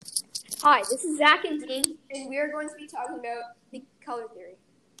Hi, this is Zach and Dean, and we are going to be talking about the color theory.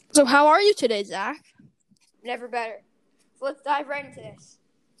 So how are you today, Zach? Never better. So let's dive right into this.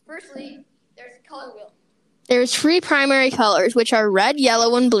 Firstly, there's the color wheel. There's 3 primary colors, which are red,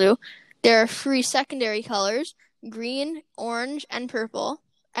 yellow, and blue. There are 3 secondary colors, green, orange, and purple.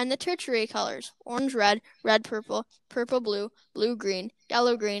 And the tertiary colors, orange, red, red, purple, purple, blue, blue, green,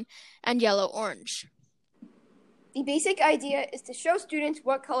 and yellow, orange. The basic idea is to show students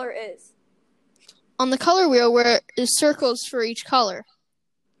what color is. On the color wheel, there is circles for each color.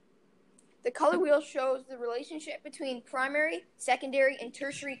 The color wheel shows the relationship between primary, secondary, and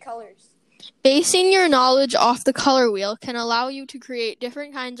tertiary colors. Basing your knowledge off the color wheel can allow you to create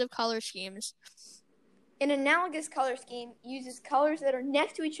different kinds of color schemes. An analogous color scheme uses colors that are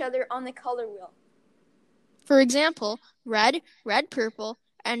next to each other on the color wheel. For example, red, red-purple,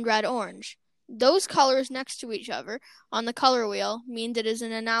 and red-orange. Those colors next to each other on the color wheel means it is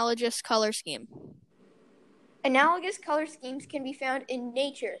an analogous color scheme. Analogous color schemes can be found in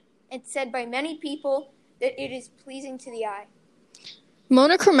nature and said by many people that it is pleasing to the eye.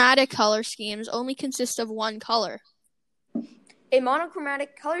 Monochromatic color schemes only consist of one color. A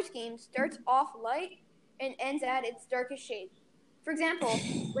monochromatic color scheme starts off light and ends at its darkest shade. For example,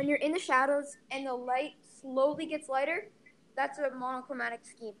 when you're in the shadows and the light slowly gets lighter, that's a monochromatic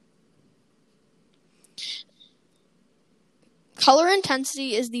scheme. Color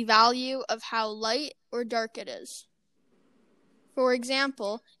intensity is the value of how light or dark it is. For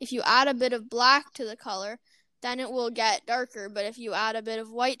example, if you add a bit of black to the color, then it will get darker, but if you add a bit of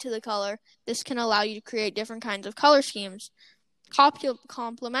white to the color, this can allow you to create different kinds of color schemes.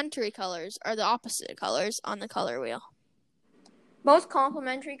 Complementary colors are the opposite colors on the color wheel. Most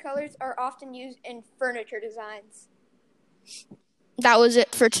complementary colors are often used in furniture designs. That was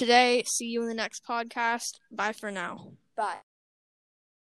it for today. See you in the next podcast. Bye for now. Bye.